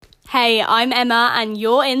Hey, I'm Emma and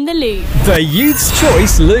you're in the loop. The Youth's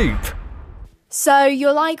Choice Loop. So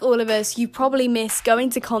you're like all of us, you probably miss going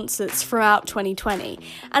to concerts throughout 2020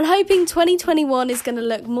 and hoping 2021 is going to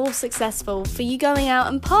look more successful for you going out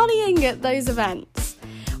and partying at those events.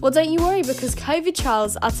 Well, don't you worry, because COVID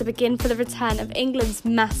trials are to begin for the return of England's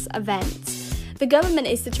mass events. The government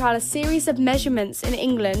is to trial a series of measurements in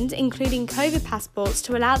England, including COVID passports,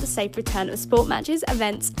 to allow the safe return of sport matches,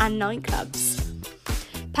 events and nightclubs.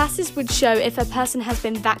 Passes would show if a person has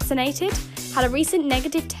been vaccinated, had a recent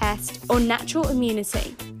negative test or natural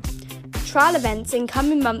immunity. Trial events in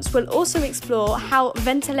coming months will also explore how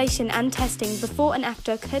ventilation and testing before and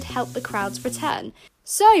after could help the crowds return.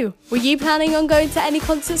 So, were you planning on going to any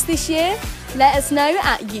concerts this year? Let us know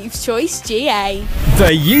at Youth's Choice GA.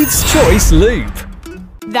 The Youth's Choice Loop.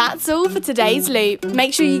 That's all for today's loop.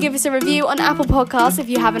 Make sure you give us a review on Apple Podcasts if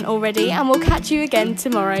you haven't already, and we'll catch you again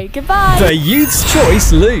tomorrow. Goodbye. The Youth's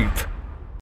Choice Loop.